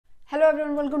Hello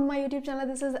everyone, welcome to my YouTube channel.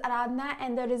 This is Aradhna,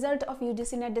 and the result of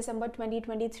UGC-NET December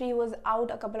 2023 was out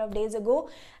a couple of days ago,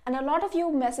 and a lot of you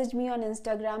messaged me on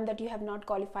Instagram that you have not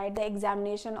qualified the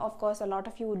examination. Of course, a lot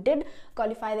of you did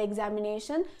qualify the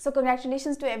examination, so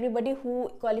congratulations to everybody who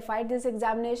qualified this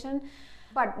examination.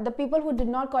 But the people who did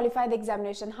not qualify the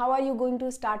examination, how are you going to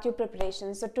start your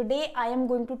preparation? So today I am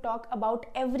going to talk about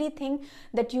everything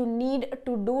that you need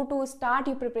to do to start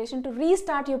your preparation, to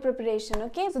restart your preparation.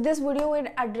 Okay, so this video will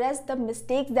address the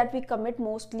mistakes that we commit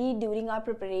mostly during our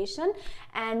preparation.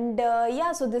 And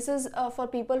yeah, so this is for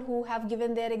people who have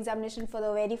given their examination for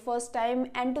the very first time,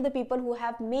 and to the people who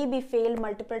have maybe failed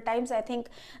multiple times. I think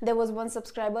there was one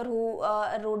subscriber who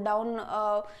wrote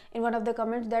down in one of the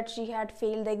comments that she had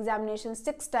failed the examination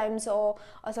 6 times, or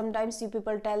sometimes you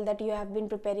people tell that you have been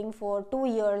preparing for 2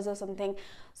 years or something.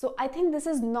 So I think this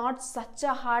is not such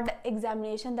a hard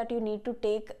examination that you need to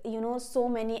take, you know, so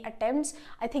many attempts.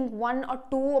 I think 1 or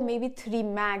 2 or maybe 3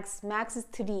 max is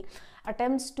 3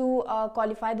 attempts to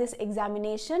qualify this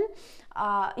examination.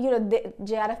 You know, the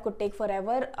JRF could take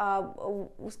forever,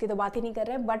 uski to baat hi nahi kar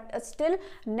rahe, but still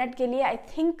net ke liye I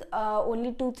think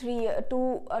only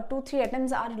 2-3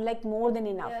 attempts are like more than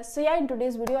enough. So yeah, in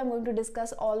today's video I'm going to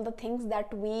discuss all the things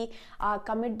that we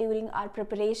commit during our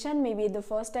preparation, maybe the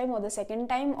first time or the second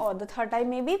time or the third time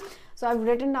maybe. So I've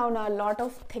written down a lot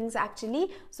of things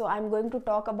actually, so I'm going to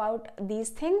talk about these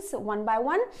things one by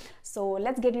one. So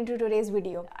let's get into today's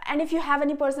video. And if you have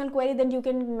any personal query, then you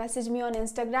can message me on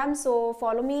Instagram, so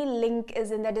follow me, link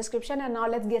is in the description. And now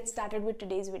let's get started with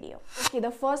today's video. Okay, the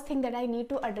first thing that I need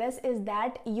to address is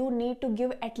that you need to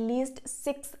give at least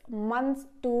 6 months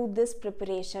to this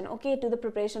preparation, okay, to the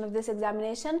preparation of this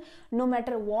examination. No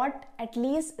matter what, at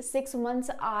least 6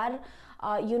 months are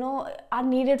are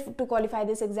needed to qualify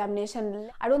this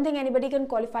examination. I don't think anybody can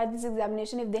qualify this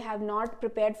examination if they have not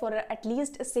prepared for at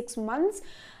least 6 months.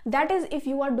 That is if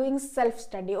you are doing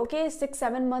self-study, okay.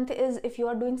 6-7 months is if you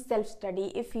are doing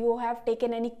self-study. If you have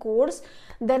taken any course,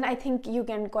 then I think you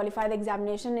can qualify the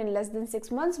examination in less than 6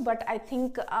 months. But I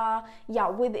think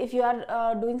yeah, if you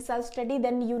are doing self-study,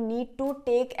 then you need to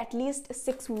take at least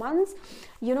 6 months,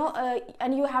 you know,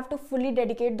 and you have to fully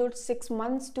dedicate those 6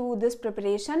 months to this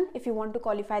preparation if you want to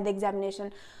qualify the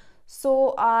examination.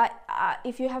 So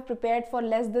if you have prepared for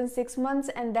less than 6 months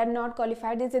and then not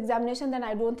qualified this examination, then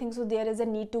I don't think so there is a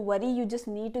need to worry. You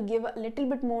just need to give a little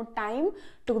bit more time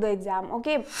to the exam,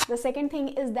 okay. The second thing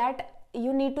is that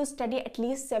you need to study at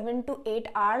least 7 to 8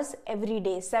 hours every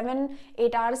day.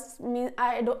 7-8 hours means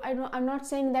I'm not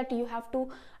saying that you have to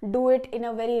do it in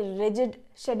a very rigid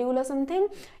schedule or something.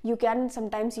 You can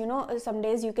sometimes, you know, some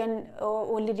days you can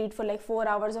only read for like 4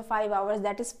 hours or 5 hours.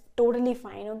 That is totally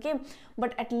fine, okay.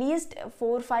 But at least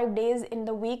 4-5 days in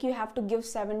the week you have to give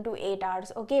 7 to 8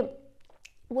 hours, okay,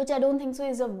 which I don't think so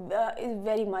is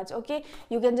very much, okay.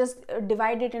 You can just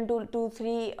divide it into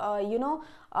 2-3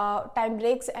 time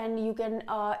breaks, and you can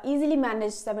easily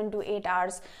manage 7 to 8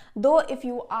 hours. Though if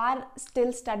you are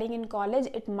still studying in college,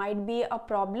 it might be a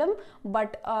problem,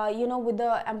 but you know, with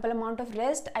the ample amount of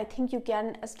rest, I think you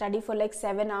can study for like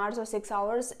 7 hours or 6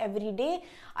 hours every day.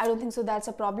 I don't think so that's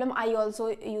a problem. I also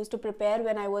used to prepare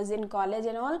when I was in college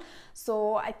and all,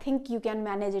 so I think you can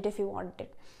manage it if you want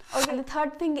it. Okay, the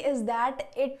third thing is that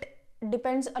it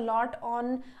depends a lot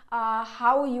on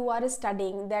how you are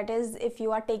studying. That is, if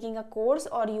you are taking a course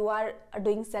or you are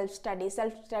doing self-study.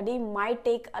 Self-study might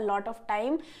take a lot of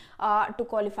time to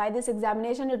qualify this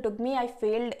examination. It took me, I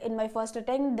failed in my first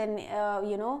attempt, then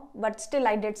you know, but still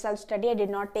I did self-study. I did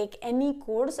not take any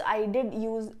course. I did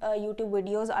use YouTube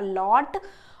videos a lot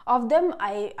of them,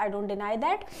 I don't deny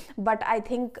that, but I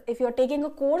think if you're taking a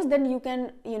course, then you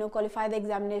can, you know, qualify the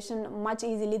examination much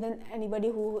easily than anybody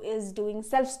who is doing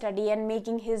self-study and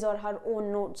making his or her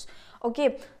own notes,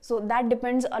 okay. So that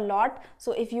depends a lot.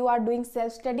 So if you are doing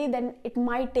self-study, then it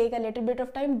might take a little bit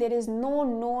of time. There is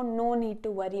no need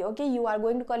to worry, okay. You are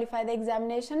going to qualify the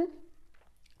examination,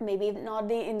 maybe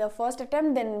not in the first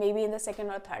attempt, then maybe in the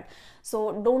second or third.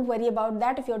 So don't worry about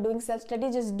that. If you're doing self-study,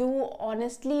 just do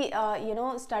honestly, you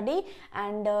know, study,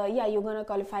 and yeah, you're gonna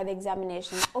qualify the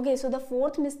examination. Okay, so the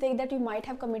fourth mistake that you might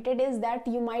have committed is that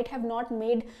you might have not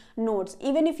made notes.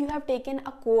 Even if you have taken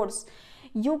a course,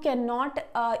 you cannot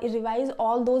revise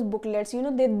all those booklets. You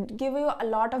know, they give you a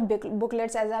lot of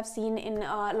booklets, as I've seen in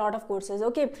a lot of courses,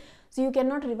 okay. So you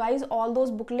cannot revise all those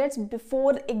booklets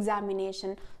before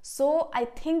examination. So I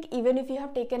think even if you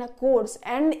have taken a course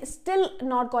and still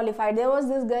not qualified, there was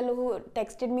this girl who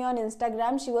texted me on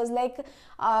Instagram. She was like,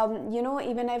 you know,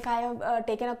 even if I have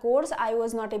taken a course, I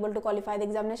was not able to qualify the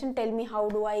examination. Tell me, how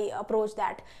do I approach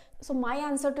that? So my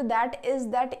answer to that is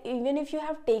that even if you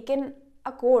have taken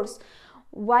a course,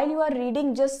 while you are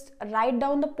reading, just write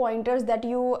down the pointers that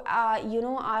you are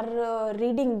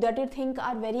reading, that you think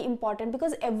are very important,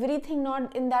 because everything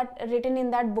not in that written in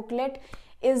that booklet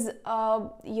is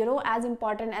as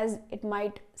important as it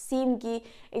might seem कि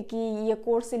ये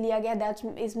course से लिया गया, that's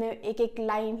इसमें एक एक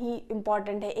line ही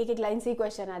important है, एक एक लाइन से ही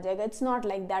क्वेश्चन आ जाएगा. It's not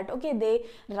like that. Okay, they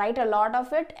write a lot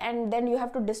of it and then you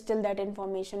have to distill that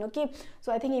information. Okay,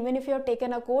 so I think even if you have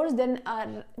taken a course, then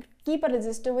keep a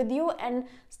register with you and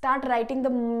start writing the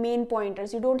main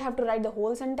pointers. You don't have to write the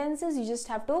whole sentences, you just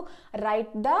have to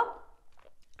write the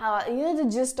the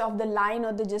gist of the line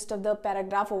or the gist of the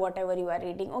paragraph or whatever you are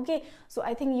reading. Okay, so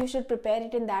I think you should prepare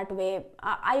it in that way.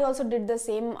 I also did the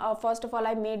same. First of all,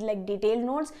 I made like detailed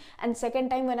notes, and second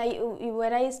time when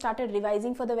I started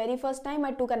revising for the very first time,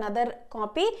 I took another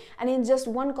copy, and in just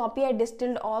one copy I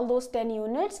distilled all those 10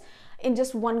 units in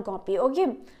just one copy.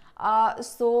 Okay,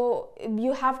 so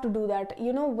you have to do that.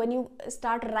 When you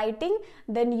start writing,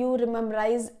 then you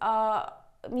memorize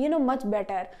much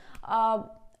better.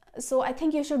 So I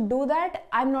think you should do that.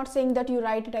 I'm not saying that you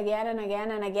write it again and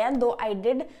again and again, though I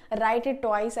did write it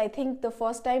twice. I think the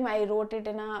first time I wrote it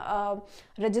in a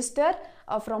register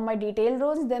from my detailed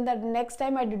notes, then the next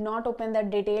time I did not open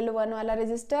that detailed one wala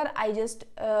register. I just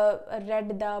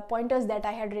read the pointers that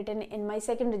I had written in my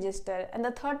second register, and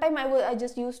the third time I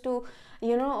just used to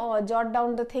jot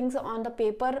down the things on the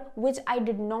paper which I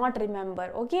did not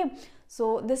remember. Okay,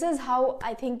 so this is how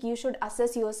I think you should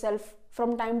assess yourself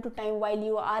from time to time while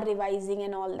you are revising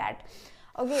and all that.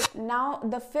 Okay, now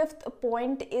the fifth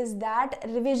point is that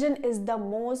revision is the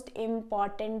most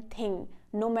important thing.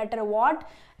 No matter what,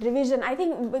 revision, I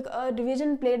think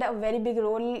revision played a very big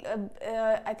role.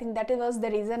 I think that was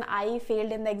the reason I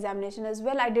failed in the examination as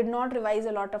well. I did not revise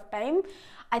a lot of time.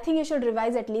 I think you should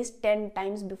revise at least 10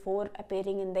 times before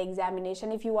appearing in the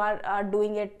examination. If you are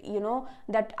doing it,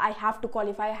 that I have to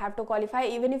qualify,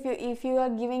 even if you are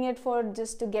giving it for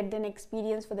just to get an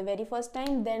experience for the very first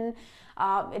time, then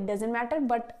it doesn't matter.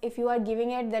 But if you are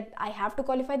giving it that I have to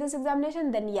qualify this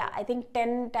examination, then yeah, I think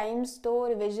 10 times to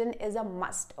revision is a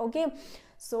must. Okay,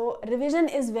 so revision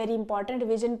is very important.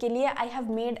 Revision ke liye I have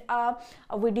made a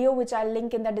video which I'll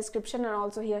link in the description and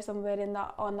also here somewhere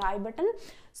on the I button,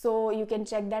 so you can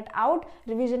check that out.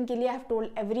 Revision ke liye I have told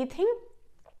everything,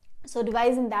 so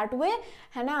revise in that way,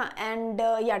 है ना? And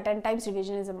yeah, 10 times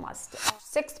revision is a must.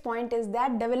 Sixth point is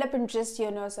that develop interest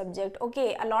in your subject.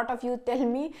 Okay, a lot of you tell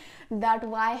me that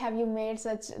why have you made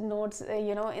such notes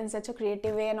in such a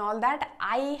creative way and all that.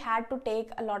 I had to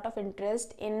take a lot of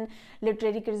interest in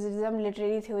literary criticism,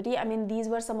 literary theory. I mean, these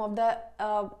were some of the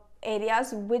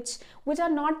areas which are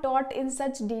not taught in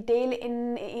such detail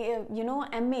in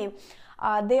MA.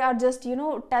 They are just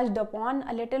touched upon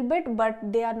a little bit, but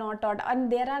they are not taught. And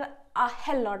there are a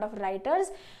hell lot of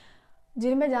writers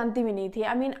जिन्हें मैं जानती भी नहीं थी.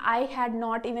 I mean, I had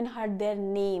not even heard their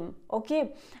name.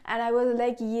 Okay, and I was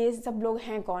like, ये सब लोग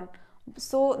हैं कौन?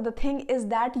 So the thing is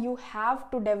that you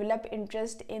have to develop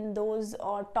interest in those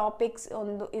topics,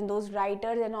 in those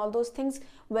writers and all those things,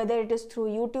 whether it is through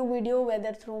YouTube video,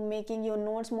 whether through making your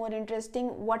notes more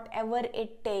interesting, whatever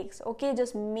it takes. Okay,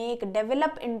 just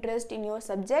develop interest in your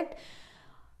subject.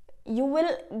 You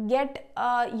will get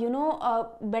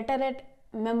better at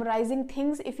memorizing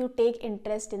things if you take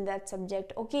interest in that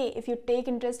subject. Okay, if you take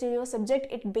interest in your subject,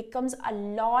 it becomes a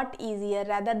lot easier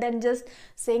rather than just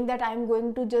saying that I'm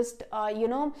going to just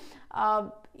cram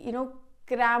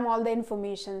all the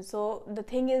information. So the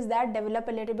thing is that develop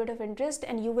a little bit of interest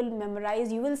and you will memorize,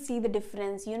 you will see the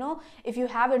difference. If you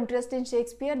have interest in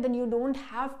Shakespeare, then you don't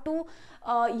have to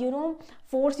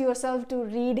force yourself to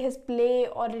read his play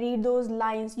or read those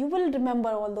lines. You will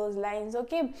remember all those lines.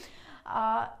 Okay,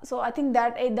 so I think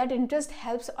that interest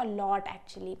helps a lot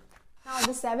actually. Now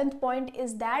the seventh point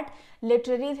is that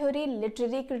literary theory,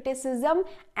 literary criticism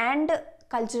and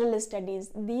cultural studies.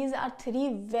 These are three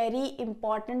very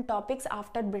important topics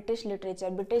after British literature.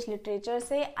 British literature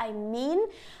say I mean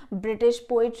British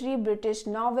poetry, British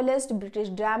novelist, British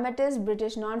dramatist,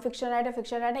 British non-fiction writer,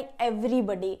 fiction writer,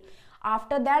 everybody.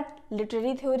 After that,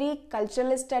 literary theory,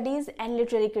 cultural studies and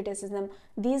literary criticism.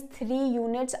 These three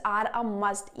units are a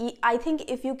must. I think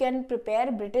if you can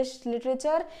prepare British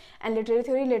literature and literary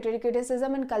theory, literary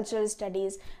criticism and cultural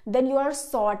studies, then you are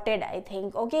sorted, I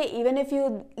think. Okay, even if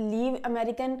you leave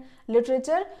American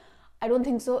literature, I don't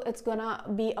think so it's gonna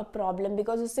be a problem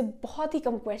because उससे बहुत ही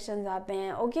कम questions आते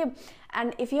हैं. Okay,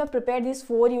 and if you have prepared these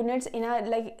 4 units in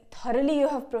a thoroughly, you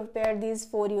have prepared these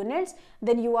 4 units,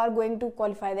 then you are going to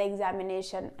qualify the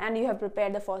examination and you have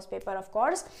prepared the first paper, of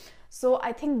course. So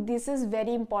I think this is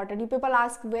very important. You people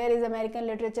ask where is American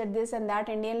literature, this and that,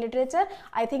 Indian literature.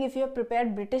 I think if you have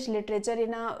prepared British literature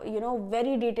in a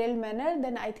very detailed manner,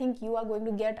 then I think you are going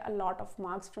to get a lot of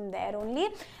marks from there only.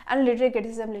 And literary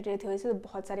criticism, literary theory से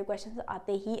बहुत सारे questions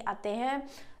आते ही आते हैं.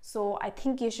 So I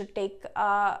think you should take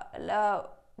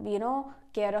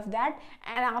care of that.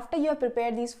 And after you have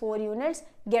prepared these 4 units,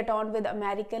 get on with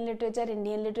American literature,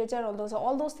 Indian literature,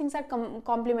 all those things are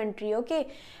complementary, okay?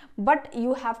 But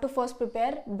you have to first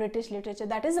prepare British literature.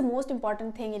 That is the most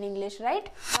important thing in English, right?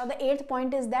 Now the 8th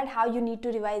point is that how you need to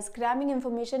revise. Cramming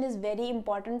information is very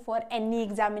important for any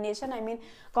examination. I mean,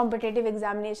 competitive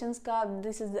examinations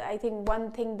this is, I think,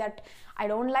 one thing that I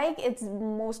don't like. It's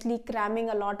mostly cramming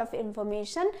a lot of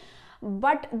information.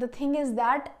 But the thing is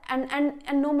that, and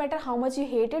no matter how much you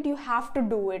hate it, you have to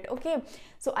do it, okay?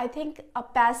 So I think a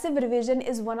passive revision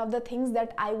is one of the things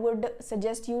that I would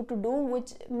suggest you to do,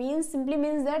 which simply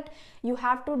means that you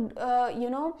have to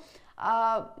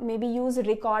maybe use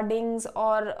recordings,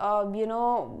 or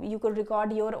you could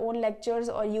record your own lectures,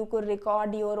 or you could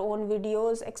record your own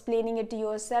videos explaining it to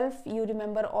yourself. You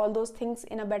remember all those things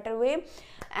in a better way.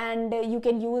 And you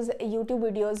can use YouTube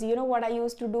videos. What I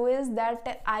used to do is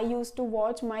that I used to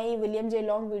watch my William J.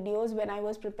 Long videos when I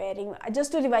was preparing,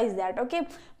 just to revise that, okay?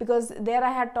 Because there I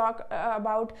had talked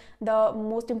about the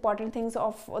most important things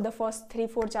of the first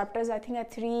 3-4 chapters. I think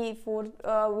at 3-4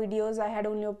 videos I had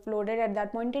only uploaded at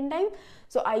that point in time.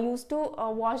 So I used to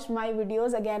watch my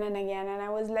videos again and again, and I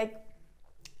was like,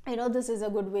 this is a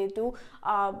good way to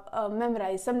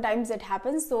memorize. Sometimes it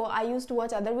happens. So I used to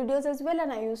watch other videos as well,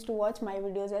 and I used to watch my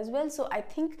videos as well. So I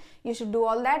think you should do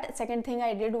all that. Second thing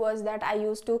I did was that I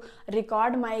used to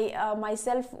record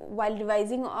myself while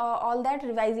revising, all that,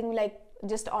 revising like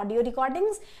just audio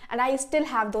recordings, and I still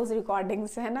have those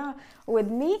recordings with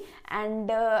me,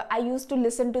 and I used to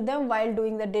listen to them while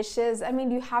doing the dishes. I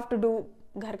mean, you have to do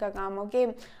घर का काम,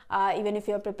 okay, even if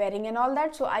you're preparing and all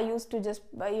that. So I used to just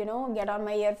get on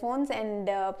my earphones, and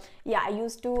I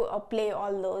used to play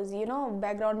all those,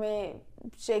 background mein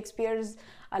Shakespeare's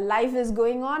life is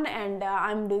going on, and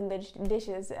I'm doing the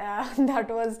dishes.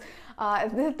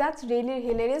 That's really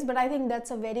hilarious, but I think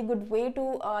that's a very good way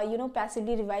to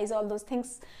passively revise all those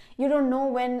things. You don't know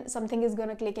when something is going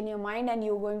to click in your mind, and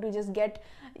you're going to just get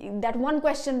that one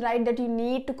question right that you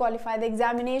need to qualify the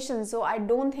examination. So I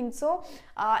don't think so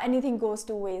anything goes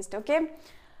to waste, okay?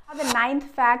 The 9th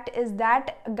fact is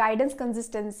that guidance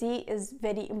consistency is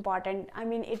very important. I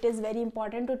mean, it is very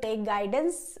important to take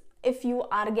guidance. If you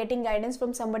are getting guidance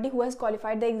from somebody who has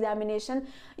qualified the examination,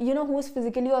 who is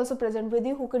physically also present with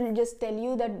you, who can just tell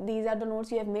you that these are the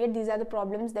notes you have made, these are the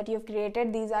problems that you have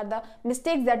created, these are the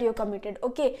mistakes that you have committed,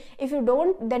 okay? If you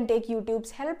don't, then take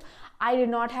YouTube's help. I did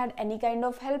not had any kind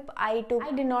of help. I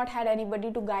did not had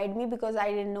anybody to guide me, because I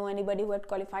didn't know anybody who had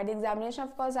qualified the examination.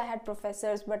 Of course, I had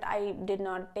professors, but I did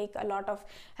not take a lot of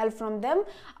help from them.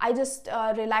 I just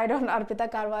relied on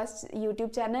Arpita Karwa's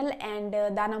YouTube channel and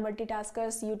Dana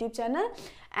Multitasker's YouTube channel.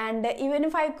 And even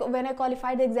if when I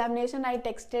qualified the examination, I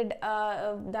texted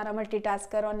Dana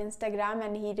Multitasker on Instagram,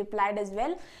 and he replied as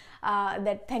well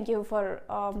that thank you for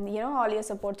all your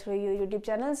support through your YouTube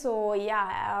channel. So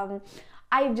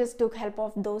I just took help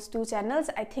of those 2 channels.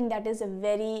 I think that is a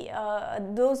very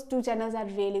those 2 channels are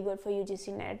really good for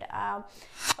UGC-NET.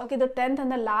 Okay, the 10th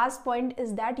and the last point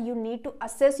is that you need to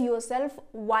assess yourself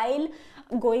while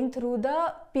going through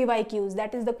the PYQs,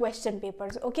 that is the question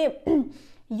papers, okay?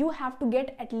 You have to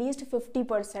get at least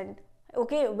 50%.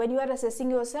 Okay, when you are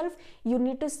assessing yourself, you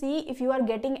need to see if you are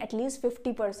getting at least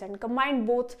 50%. Combine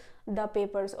both the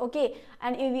papers, okay?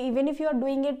 And even if you are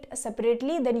doing it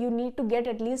separately, then you need to get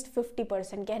at least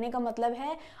 50%. कहने का मतलब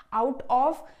है, out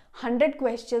of 100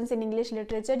 questions in English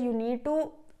literature, you need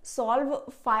to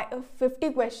solve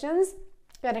 50 questions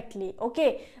correctly,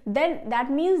 okay? Then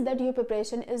that means that your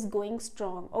preparation is going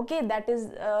strong, okay?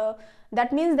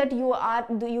 That means that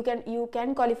you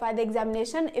can qualify the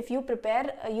examination if you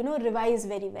prepare, revise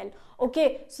very well,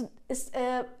 okay? So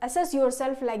assess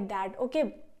yourself like that,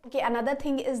 okay? Okay, another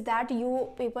thing is that you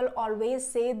people always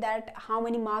say that how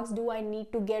many marks do I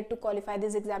need to get to qualify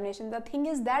this examination. The thing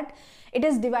is that it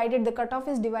is divided, the cutoff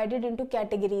is divided into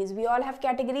categories. We all have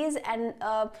categories, and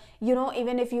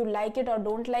even if you like it or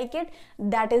don't like it,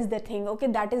 that is the thing, okay?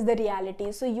 That is the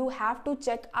reality. So you have to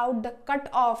check out the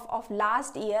cutoff of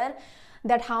last year.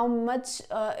 that how much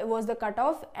was the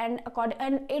cutoff, and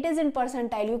it is in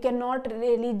percentile. You cannot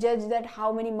really judge that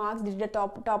how many marks did the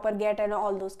topper get and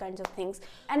all those kinds of things.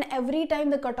 And every time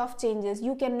the cutoff changes,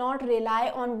 you cannot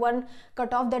rely on one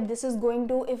cutoff that this is going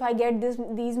to, if I get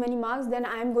these many marks, then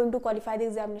I am going to qualify the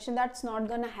examination. That's not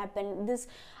gonna happen.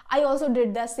 I also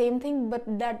did the same thing, but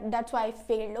that's why I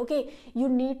failed. Okay, you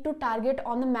need to target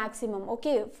on the maximum.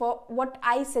 Okay, for what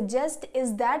I suggest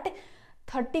is that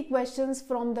 30 questions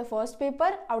from the first paper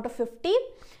out of 50,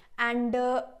 and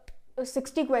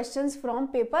 60 questions from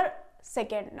paper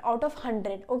second out of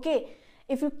 100. Okay,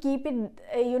 if you keep it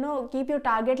keep your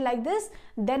target like this,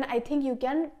 then I think you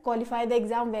can qualify the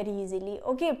exam very easily.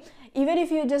 Okay, even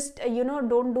if you just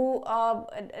don't do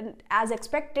as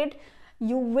expected,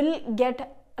 you will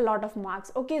get a lot of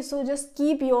marks. Okay, so just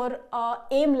keep your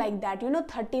aim like that,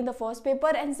 30 in the first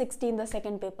paper and 60 in the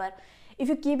second paper. If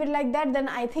you keep it like that, then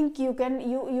I think you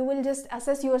will just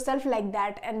assess yourself like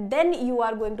that, and then you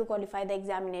are going to qualify the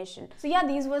examination. So yeah,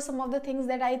 these were some of the things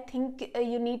that I think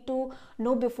you need to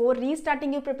know before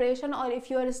restarting your preparation, or if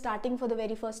you are starting for the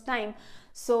very first time.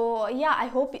 So yeah, I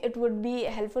hope it would be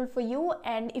helpful for you,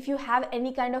 and if you have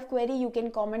any kind of query, you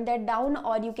can comment that down,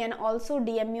 or you can also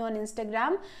DM me on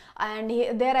Instagram, and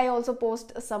there I also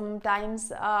post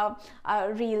sometimes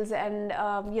reels and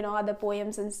other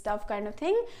poems and stuff kind of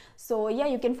thing. So yeah,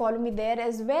 you can follow me there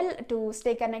as well to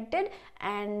stay connected.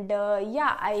 And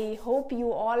yeah, I hope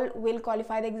you all will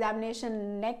qualify the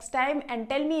examination next time, and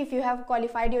tell me if you have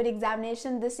qualified your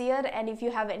examination this year, and if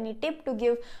you have any tip to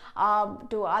give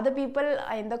to other people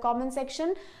in the comment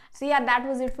section. So yeah, that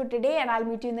was it for today, and I'll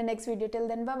meet you in the next video. Till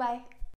then, bye bye.